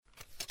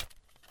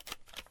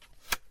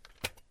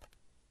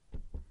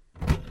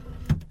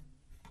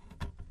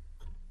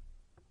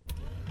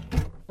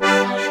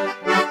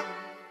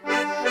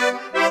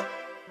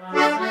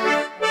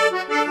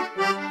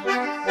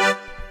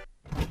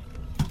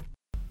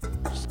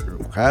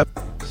Cap.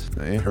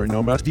 Hör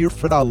nog mest hier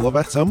för alla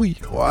vet som vi.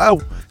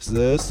 Wow.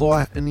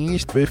 Så en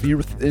ist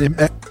befir in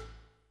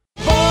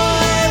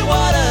Boy,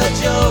 what a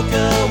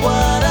joker,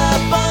 what a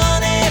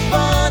funny,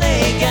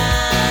 funny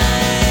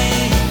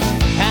guy.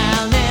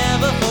 I'll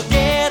never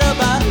forget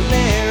about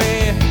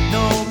Larry,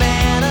 no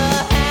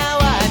matter how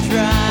I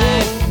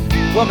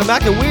try. Welcome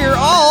back to We're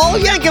All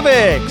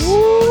Yankovics!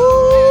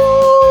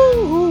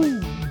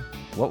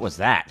 What was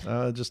that?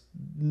 Just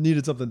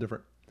needed something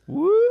different.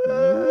 Woo!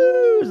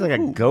 It was like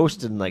a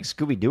ghost in like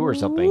Scooby-Doo or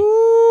something.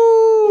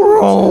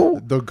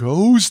 The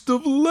ghost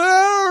of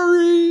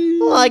Larry.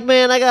 Like,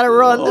 man, I gotta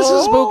run. This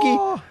is spooky.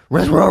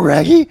 Let's roll,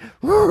 Raggy.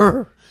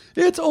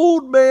 It's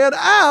old man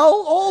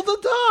Al all the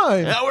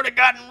time. I would have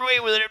gotten away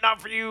with it if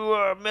not for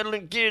you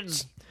meddling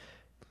kids.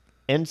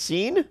 End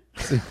scene?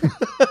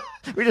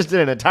 We just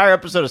did an entire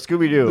episode of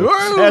Scooby-Doo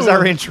Whoa. as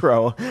our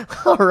intro.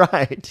 All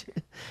right.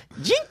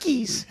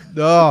 Jinkies.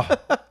 Oh.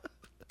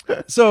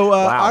 So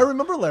Wow. I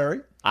remember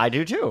Larry I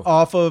do too.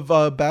 off of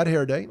Bad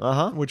Hair Day,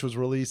 Uh-huh. which was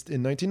released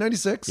in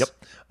 1996.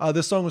 Yep.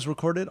 This song was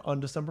recorded on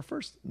December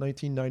 1st,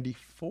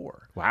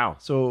 1994. Wow.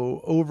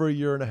 So over a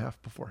year and a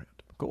half beforehand.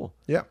 Cool.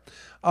 Yeah.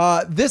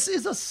 This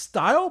is a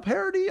style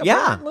parody,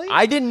 Yeah. apparently.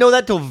 I didn't know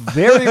that till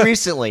very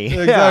recently.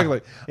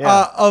 Exactly.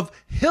 Yeah. Of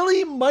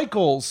Hilly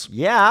Michaels,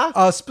 Yeah.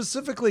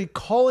 specifically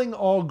Calling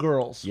All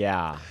Girls.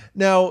 Yeah.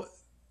 Now,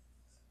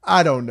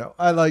 I don't know.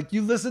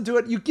 You listen to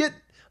it, you get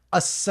a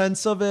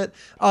sense of it.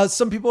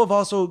 Some people have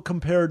also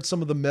compared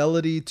some of the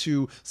melody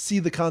to See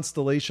the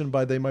Constellation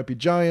by They Might Be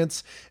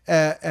Giants.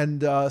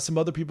 And some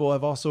other people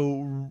have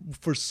also,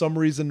 for some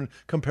reason,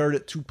 compared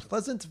it to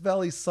Pleasant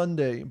Valley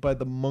Sunday by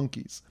the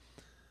Monkees.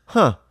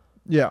 Huh.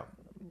 Yeah.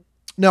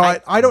 Now,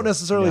 I don't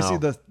necessarily No. see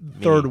the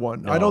third Me-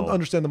 one. I don't no.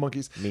 understand the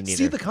Monkees. Me neither.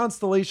 See the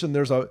Constellation,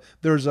 there's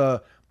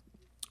a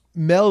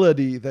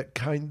melody that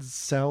kind of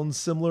sounds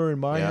similar in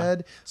my Yeah.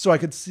 head, so I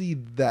could see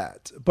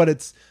that. But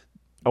it's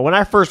When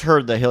I first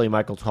heard the Hilly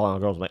Michaels Calling All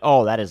Girls, I'm like,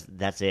 oh,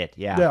 that's it.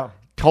 Yeah. Yeah.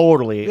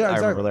 Totally. Yeah, I remember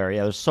exactly. Larry.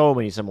 Yeah, there's so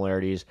many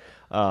similarities.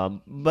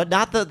 But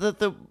not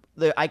the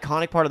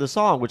iconic part of the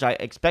song, which I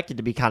expected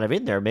to be kind of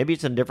in there. Maybe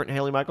it's a different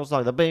Haley Michaels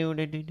song. The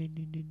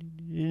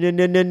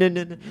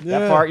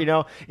that part, you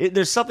know,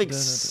 there's something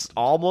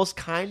almost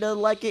kind of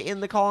like it in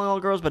the Calling All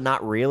Girls, but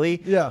not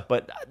really. Yeah.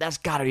 But that's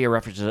got to be a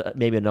reference to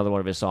maybe another one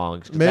of his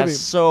songs. 'Cause Maybe. that's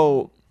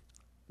so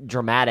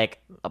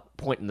dramatic a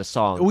point in the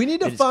song. we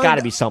need to It's find got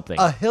to be something.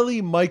 a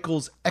Hilly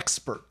Michaels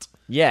expert,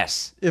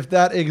 Yes. if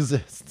that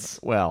exists.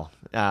 Well,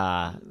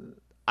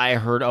 I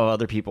heard of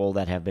other people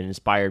that have been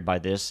inspired by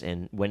this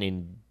and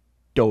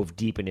dove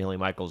deep into Hilly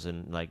Michaels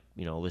and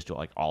listened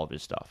to all of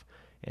his stuff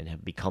and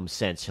have become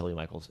since Hilly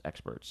Michaels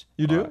experts.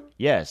 You do?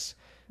 Yes.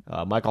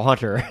 Michael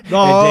Hunter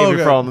Oh, and David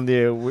okay. from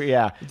the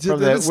Weird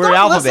Stop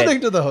Alphabet.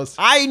 listening to those.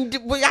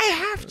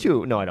 I have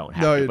to. No, I don't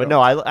have No, to. you But don't.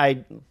 no,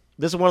 I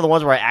this is one of the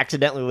ones where I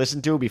accidentally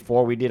listened to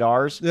before we did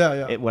ours.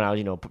 Yeah, yeah. When I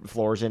was, putting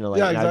floors in, and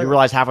Yeah, exactly. you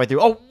realize halfway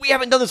through, oh, we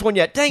haven't done this one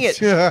yet. Dang it!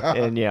 Yeah.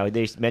 And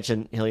they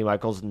mentioned Hilly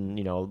Michaels, and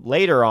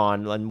later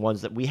on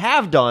ones that we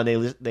have done,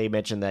 they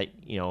mentioned that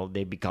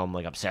they become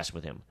obsessed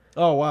with him.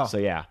 Oh, wow. So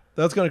yeah.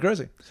 That's kind of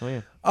crazy. So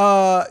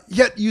yeah.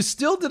 Yet you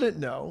still didn't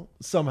know,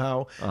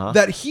 somehow, Uh-huh.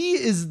 that he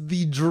is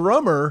the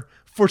drummer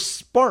for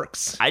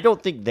Sparks. I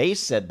don't think they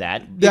said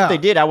that. Yeah. If they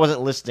did, I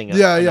wasn't listening.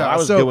 Yeah, yeah. I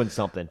was So, doing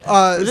something. It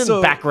was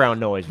in background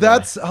noise. man.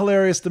 That's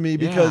hilarious to me Yeah,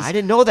 because I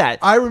didn't know that.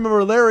 I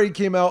remember Larry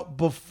came out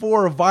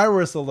before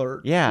Virus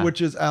Alert, Yeah.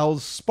 which is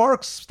Al's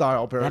Sparks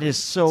style parody. That is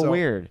so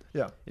weird.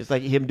 Yeah. It's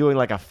like him doing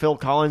a Phil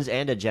Collins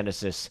and a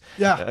Genesis.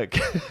 Yeah.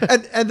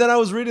 and then I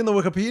was reading the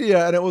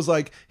Wikipedia and it was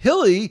like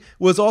Hilly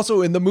was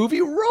also in the movie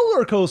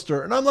Roller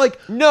Coaster. And I'm like,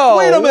 No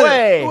wait a minute.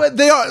 way. Wait,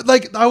 they are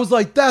I was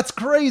like, that's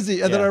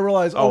crazy. And then Yeah. I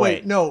realized, Oh, wait,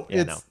 wait. no,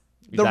 Yeah, it's no.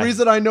 the Exactly.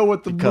 reason I know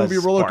what the Because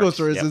movie Roller Sparks.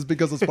 Coaster is Yep.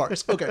 because of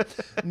Sparks. Okay.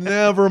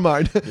 Never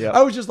mind. Yep.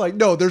 I was just like,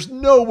 no, there's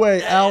no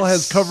way Al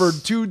has covered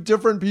two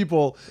different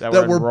people That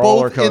that were were in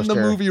Roller both in the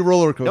Coaster. movie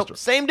Roller Coaster. Nope,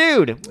 same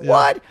dude.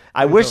 What?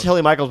 I wish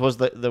Hilly Michaels was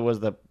the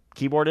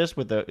keyboardist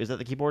with the. Is that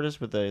the keyboardist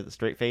with the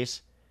straight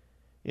face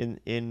in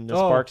the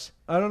Sparks?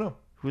 I don't know.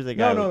 Who's the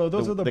guy? No.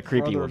 Those are the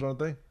creepy brothers, one. aren't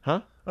they?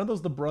 Huh? Aren't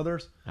those the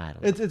brothers? I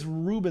don't know. It's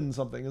Ruben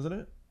something, isn't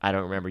it? I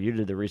don't remember. You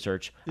did the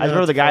research. Yeah, I just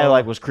remember the it's guy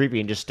fun. who was creepy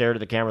and just stared at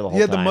the camera the whole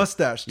He had time. the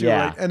mustache too,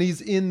 Yeah. right? And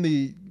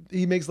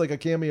he makes like a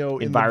cameo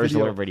in the Virus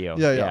video. Alert video.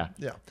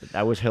 Yeah.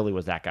 I wish Hilly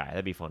was that guy.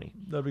 That'd be funny.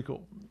 That'd be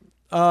cool.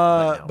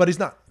 But he's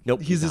not. Nope,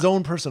 He's he's his not.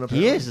 own person. He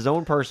Apparently. is his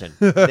own person.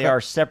 They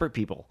are separate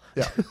people.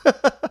 Yeah.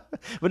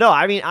 But no,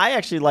 I mean, I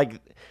actually like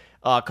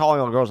Calling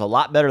All Girls a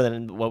lot better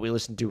than what we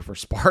listened to for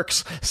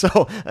Sparks.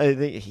 So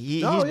he's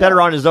yeah. better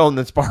on his own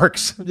than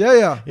Sparks.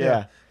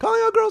 Yeah.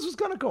 Calling Out Girls was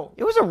kind of cool.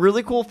 It was a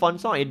really cool, fun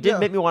song. It did Yeah.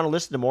 make me want to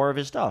listen to more of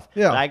his stuff.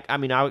 Yeah.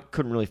 And I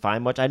couldn't really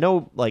find much. I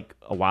know,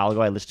 a while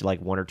ago, I listened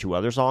to one or two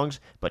other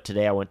songs, but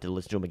today I went to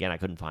listen to them again. I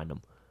couldn't find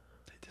them.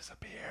 They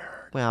disappeared.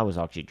 Well, I was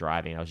actually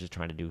driving. I was just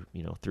trying to do,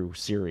 through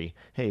Siri,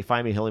 hey,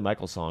 find me Hilly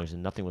Michaels songs,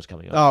 and nothing was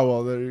coming up. Oh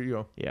well, there you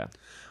go.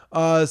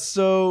 Yeah.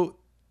 So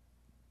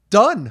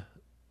done.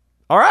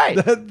 All right.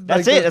 Like,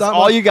 That's there's it. That's not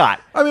all much- you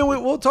got. I mean,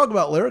 we'll talk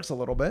about lyrics a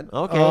little bit.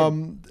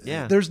 Okay.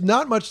 Yeah. There's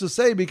not much to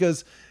say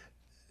because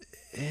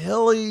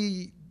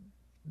Hilly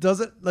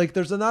doesn't like.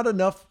 There's not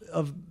enough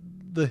of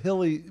the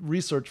Hilly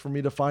research for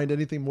me to find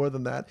anything more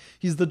than that.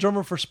 He's the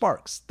drummer for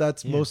Sparks.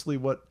 That's mostly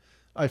what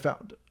I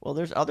found. Well,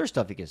 there's other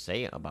stuff you can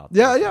say about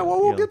Yeah, this, yeah. Well,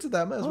 you we'll know. get to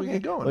that as we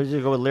get going. Well,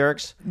 you go with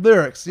lyrics?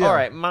 Lyrics. Yeah. All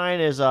right. Mine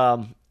is,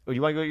 do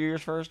you want to go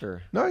yours first?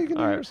 Or No, you can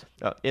do All right. yours.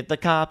 If the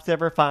cops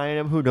ever find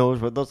him, who knows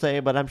what they'll say,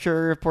 but I'm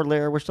sure if poor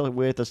Larry were still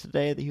with us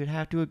today that you'd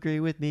have to agree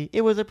with me.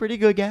 It was a pretty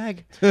good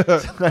gag. I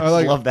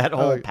like love it. that I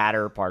whole like it.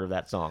 patter part of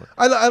that song.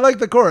 I like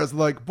the chorus.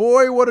 Like,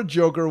 boy, what a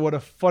joker. What a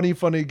funny,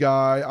 funny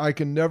guy. I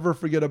can never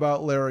forget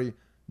about Larry,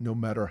 no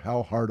matter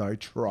how hard I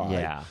try.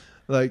 Yeah.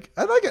 Like,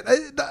 I like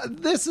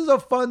it. This is a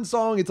fun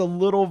song. It's a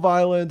little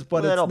violent,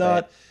 but Little it's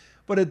not. bit.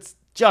 But it's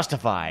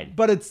Justified.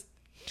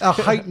 a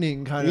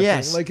heightening kind of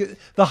Yes. thing. Like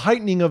the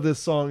heightening of this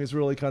song is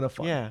really kind of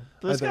fun. Yeah.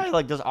 I This think. guy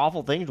like does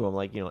awful things to him,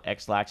 like,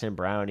 X-laxing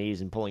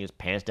brownies and pulling his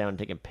pants down and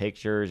taking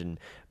pictures and,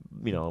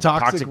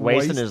 toxic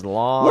waste in his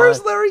lawn.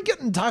 Where's Larry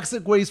getting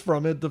toxic waste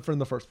from in the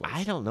first place?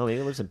 I don't know. Maybe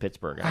he lives in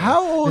Pittsburgh. I don't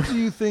How old do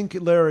you think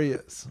Larry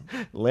is?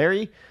 know.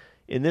 Larry,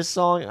 in this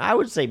song, I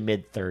would say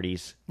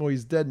mid-30s. Well,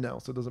 he's dead now,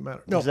 so it doesn't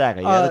matter. No,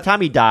 Exactly. Yeah, the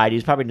time he died, he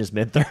was probably in his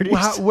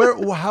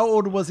mid-30s. how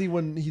old was he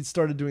when he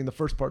started doing the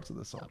first parts of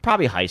this song?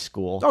 Probably high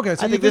school. Okay,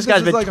 so I you think this think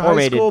guy's this is been like a high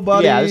tormented. school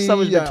buddy? Yeah,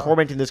 someone's Yeah. been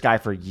tormenting this guy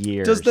for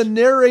years. Is the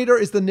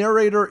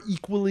narrator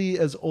equally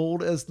as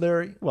old as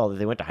Larry? Well,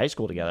 they went to high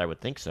school together. I would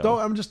think so.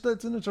 No,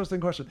 that's an interesting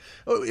question.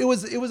 Oh, it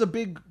was a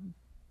big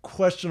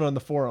question on the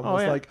forum. It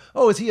was yeah. like,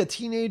 is he a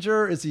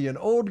teenager? Is he an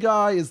old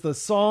guy? Is the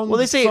song Well,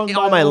 they say sung by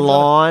on my an old guy?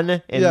 lawn,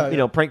 and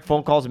Yeah. prank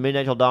phone calls at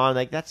midnight till dawn.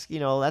 Like that's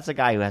a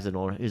guy who has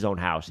his own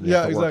house and he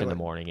has to work in the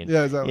morning. And,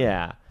 Yeah, exactly.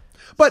 Yeah.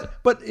 But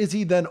is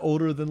he then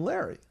older than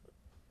Larry?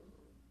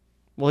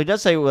 Well, he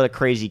does say what a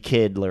crazy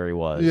kid Larry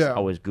was. Yeah.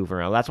 Always goofing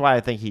around. That's why I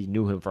think he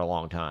knew him for a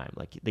long time.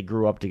 Like they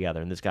grew up together,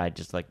 and this guy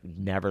just like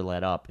never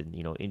let up. And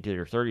into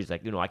their 30s,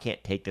 like I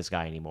can't take this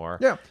guy anymore.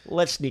 Yeah.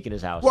 Let's sneak in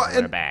his house and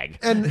rent a bag.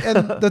 And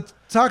the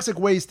toxic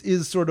waste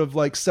is sort of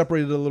like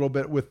separated a little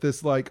bit with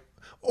this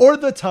or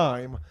the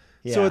time.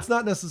 So Yeah. it's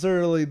not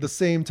necessarily the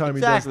same time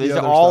Exactly. he These does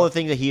are the other all the stuff.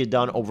 things that he had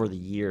done over the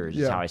years.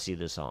 Is Yeah. how I see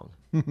this song.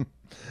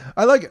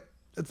 I like it.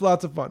 It's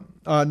lots of fun.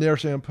 Nair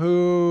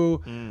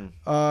shampoo.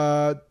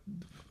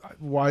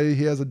 Why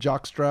he has a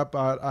jock strap,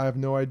 I have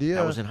no idea.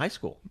 That was in high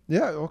school.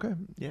 Yeah. Okay.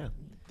 Yeah.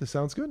 This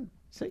sounds good.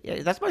 So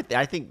yeah, that's my.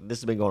 I think this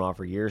has been going on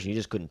for years, and you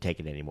just couldn't take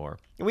it anymore.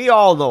 And we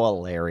all know a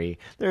Larry.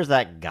 There's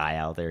that guy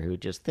out there who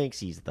just thinks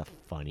he's the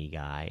funny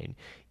guy, and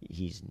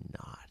he's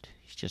not.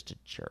 He's just a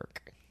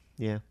jerk.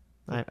 Yeah,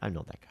 I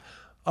know that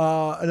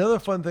guy. Another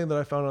fun thing that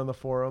I found on the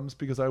forums,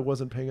 because I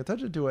wasn't paying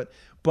attention to it,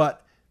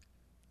 but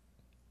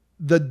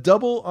the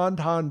double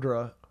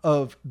entendre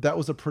of "that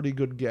was a pretty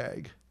good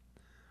gag."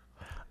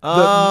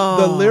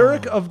 The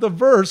lyric of the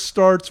verse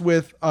starts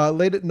with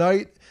late at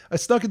night. I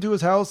snuck into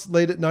his house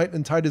late at night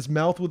and tied his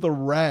mouth with a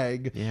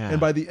rag. Yeah. And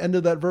by the end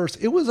of that verse,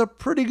 it was a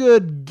pretty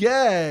good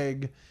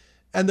gag.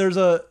 And it's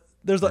a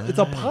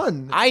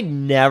pun. I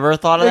never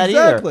thought of that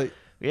Exactly. either.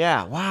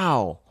 Yeah.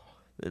 Wow.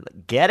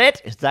 Get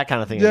it? It's that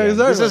kind of thing. Yeah, again.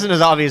 exactly. This isn't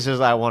as obvious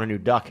as I Want a New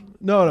Duck.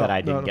 No, that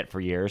I didn't no. get for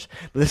years.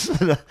 This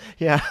is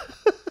yeah.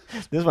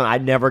 This one I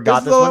never This got.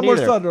 is This a lot one more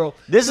either. subtle.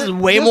 This is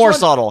way This more one-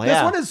 subtle. Yeah.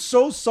 This one is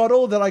so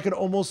subtle that I could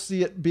almost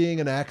see it being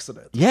an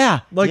accident.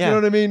 Yeah. Like, you yeah. know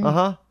what I mean?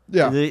 Uh-huh.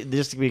 Yeah.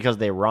 Just because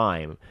they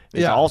rhyme.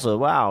 It's Yeah. also,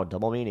 wow,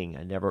 double meaning.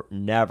 I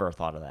never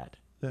thought of that.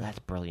 That's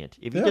brilliant.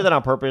 If you Yeah. did that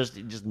on purpose,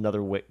 just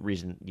another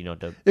reason,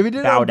 to If he did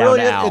it bow on down to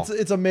brilliant, Al.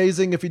 it's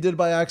amazing. If he did it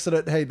by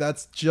accident, hey,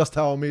 that's just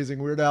how amazing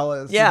Weird Al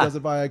is. Yeah. He does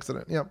it by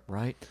accident. Yep.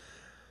 Right?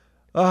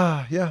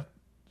 Yeah.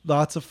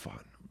 Lots of fun.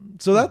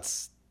 So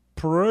that's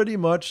pretty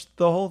much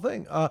the whole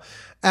thing.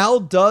 Al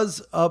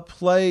does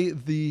play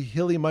the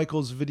Hilly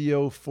Michaels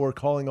video for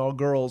Calling All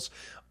Girls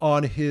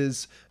on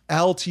his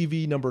Al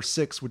TV number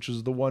 6, which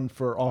is the one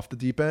for Off the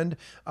Deep End.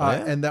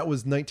 And that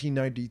was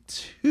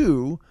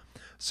 1992.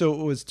 So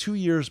it was 2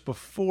 years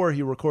before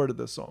he recorded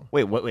this song.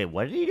 Wait, what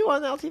did he do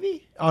on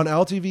LTV? On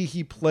Al TV,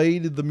 he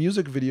played the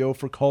music video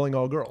for Calling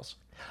All Girls.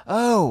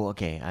 Oh,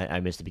 okay. I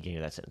missed the beginning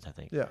of that sentence, I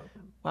think. Yeah.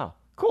 Wow.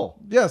 Cool.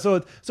 Yeah, so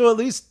at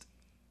least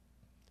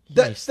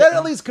Nice. that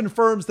at least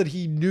confirms that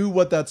he knew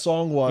what that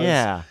song was.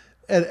 Yeah.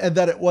 And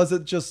that it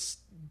wasn't just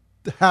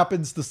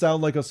happens to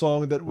sound like a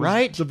song that was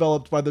Right.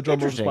 developed by the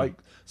drummer Interesting.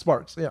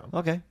 Sparks. Yeah.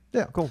 Okay.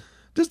 Yeah. Cool.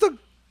 Just a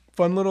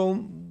fun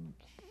little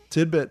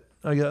tidbit,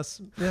 I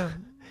guess. Yeah.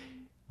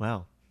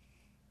 Wow.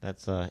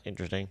 That's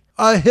interesting.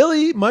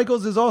 Hilly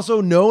Michaels is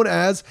also known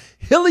as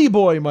Hilly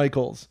Boy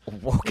Michaels.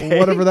 Okay.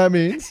 Whatever that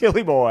means.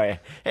 Hilly boy.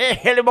 Hey,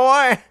 Hilly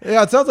boy.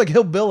 Yeah, it sounds like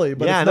Hillbilly,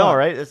 but yeah, I it's know, not.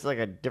 right? It's like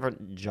a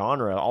different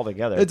genre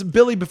altogether. It's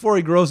Billy before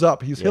he grows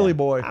up. He's Yeah. Hilly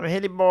Boy. I'm a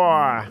Hilly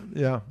boy.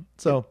 Yeah.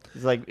 So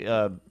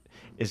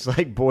It's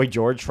like Boy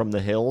George from the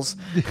Hills.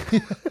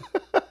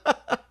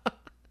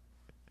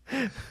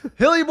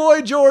 Hilly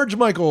Boy George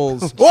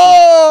Michaels.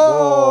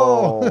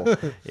 Whoa! Whoa.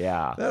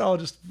 Yeah. That all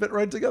just fit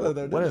right together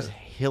there, What didn't is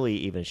Hilly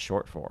even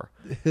short for?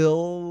 it?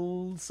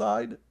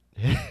 Hillside?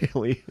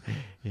 Hilton?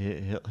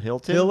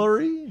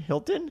 Hillary?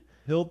 Hilton?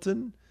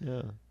 Hilton?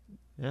 Yeah.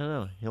 I don't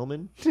know.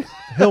 Hillman?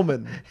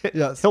 Hillman.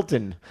 Yes.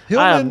 Hilton.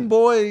 Hillman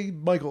Boy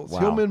Michaels. Wow.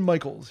 Hillman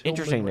Michaels. Hillman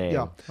Interesting Boy- name.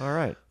 Yeah. All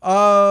right.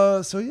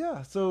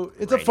 So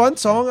it's a fun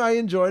song. I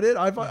enjoyed it.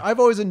 I've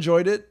always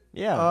enjoyed it.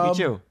 Yeah, me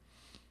too.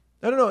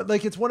 I don't know.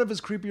 Like, it's one of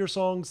his creepier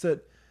songs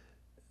that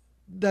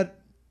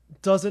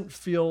doesn't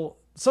feel.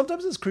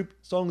 Sometimes his creep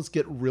songs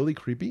get really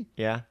creepy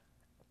Yeah.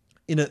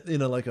 in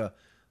a like a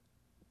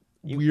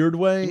weird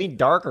way. You mean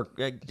dark or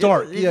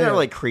Dark, It's yeah, not yeah.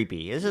 really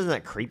creepy. This isn't a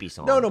creepy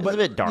song. No, It's but a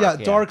bit dark. Yeah,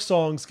 dark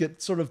songs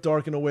get sort of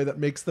dark in a way that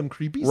makes them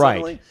creepy. Right,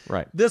 Suddenly.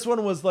 right. This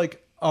one was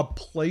like a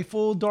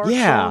playful dark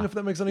Yeah, song, if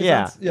that makes any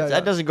yeah. sense. Yeah,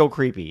 That doesn't go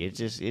creepy. It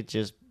just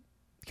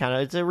kind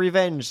of it's a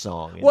revenge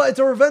song. Well, it's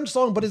a revenge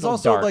song, but it's so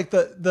also dark. like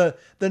the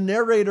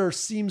narrator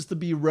seems to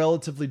be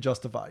relatively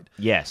justified.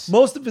 Yes.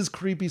 Most of his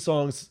creepy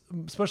songs,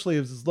 especially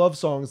his love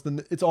songs,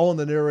 then it's all in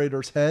the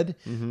narrator's head.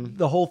 Mm-hmm.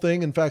 The whole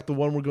thing. In fact, the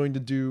one we're going to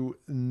do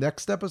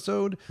next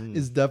episode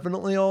is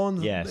definitely all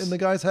in, Yes. in the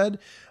guy's head.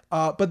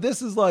 But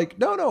this is like,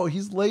 no,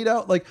 he's laid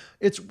out like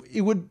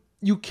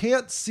you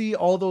can't see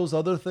all those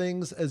other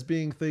things as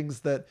being things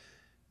that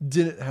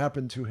didn't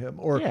happen to him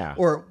or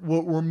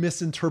were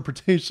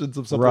misinterpretations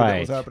of something that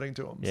was Right. happening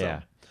to him.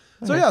 Yeah.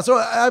 So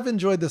I've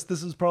enjoyed this.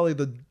 This is probably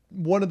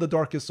one of the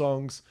darkest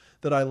songs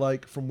that I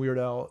like from Weird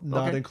Al,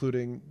 not Okay.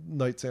 including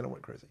Night Santa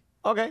Went Crazy.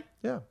 Okay.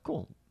 Yeah.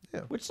 Cool.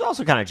 Yeah. Which is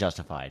also kind of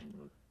justified.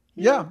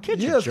 Yeah,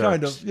 Kids he are is jerks.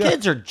 kind of. Yeah.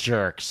 Kids are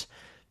jerks.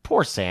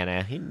 Poor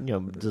Santa. He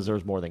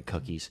deserves more than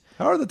cookies.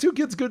 How are the two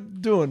kids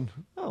doing?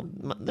 Oh,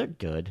 they're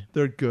good.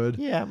 They're good.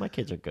 Yeah, my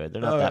kids are good.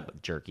 They're not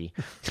that jerky.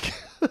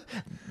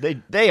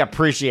 They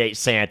appreciate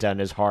Santa and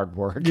his hard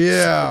work.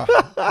 Yeah.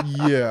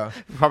 Yeah.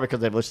 Probably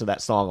because they've listened to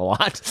that song a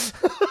lot.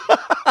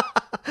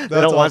 They That's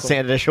don't want awesome.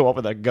 Santa to show up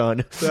with a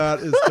gun. That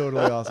is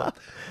totally awesome.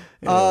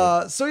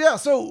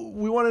 So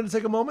we wanted to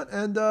take a moment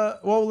and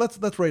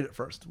let's rate it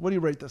first. What do you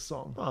rate this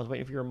song? Oh, I was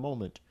waiting for your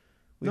moment.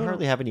 We No.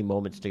 hardly have any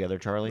moments together,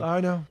 Charlie. I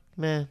know.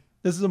 Meh.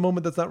 This is a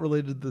moment that's not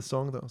related to this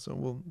song though, so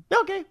we'll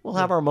Okay, we'll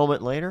have our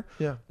moment later.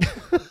 yeah.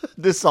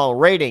 This song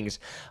ratings,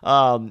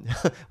 1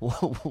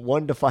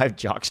 to 5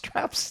 jock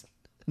straps.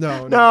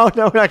 No. No, we're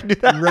not gonna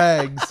do that.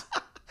 Rags.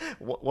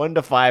 1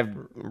 to 5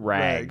 rags.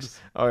 Rags.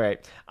 All right,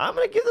 I'm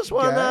gonna give this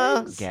one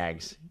Gags?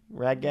 gags.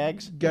 Rag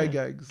gags.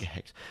 Gags.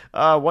 Gags.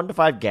 1 to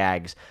 5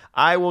 gags.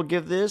 I will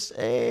give this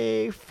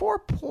a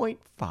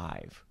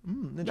 4.5.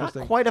 Not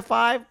Interesting. quite a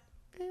 5.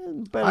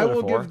 Better I than a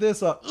will 4. give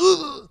this a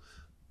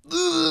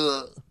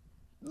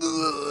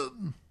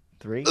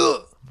 3,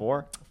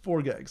 4,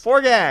 4 gags.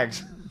 4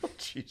 gags.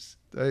 Jeez.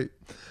 Hey.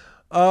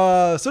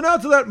 So now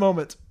to that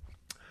moment.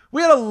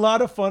 We had a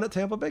lot of fun at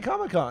Tampa Bay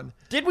Comic-Con.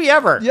 Did we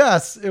ever?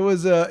 Yes, it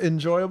was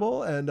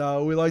enjoyable, and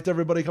we liked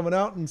everybody coming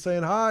out and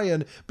saying hi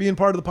and being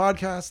part of the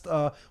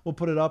podcast. We'll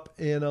put it up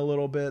in a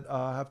little bit.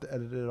 I have to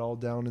edit it all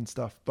down and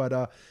stuff.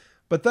 But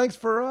thanks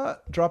for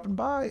dropping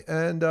by,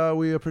 and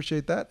we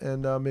appreciate that.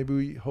 And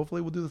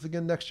hopefully we'll do this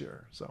again next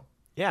year. So,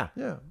 Yeah.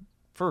 yeah.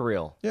 For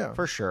real. Yeah.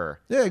 For sure.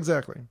 Yeah,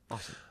 exactly.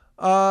 Awesome.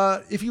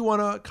 If you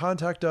want to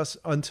contact us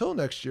until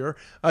next year,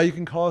 you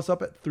can call us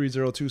up at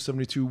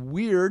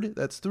 302-72-WEIRD.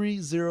 That's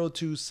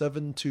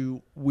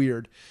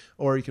 302-72-WEIRD.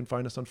 Or you can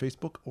find us on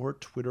Facebook or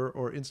Twitter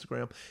or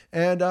Instagram.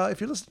 And if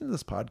you're listening to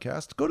this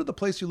podcast, go to the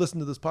place you listen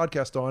to this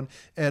podcast on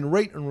and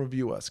rate and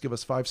review us. Give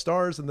us 5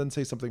 stars and then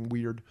say something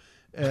weird.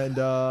 And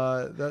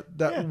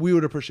we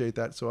would appreciate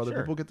that so other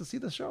Sure. people get to see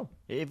the show.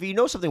 If you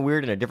know something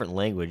weird in a different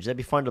language, that'd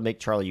be fun to make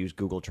Charlie use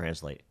Google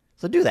Translate.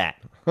 So do that.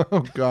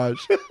 Oh,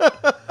 gosh.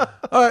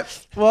 All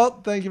right.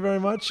 Well, thank you very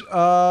much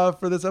for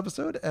this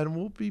episode, and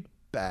we'll be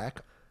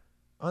back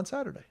on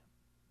Saturday.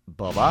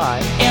 Bye-bye.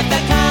 If the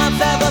cops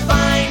ever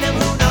find him,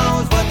 who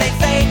knows what they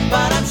say?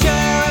 But I'm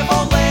sure if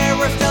O'Leary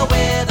were still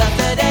with us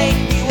today,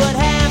 he would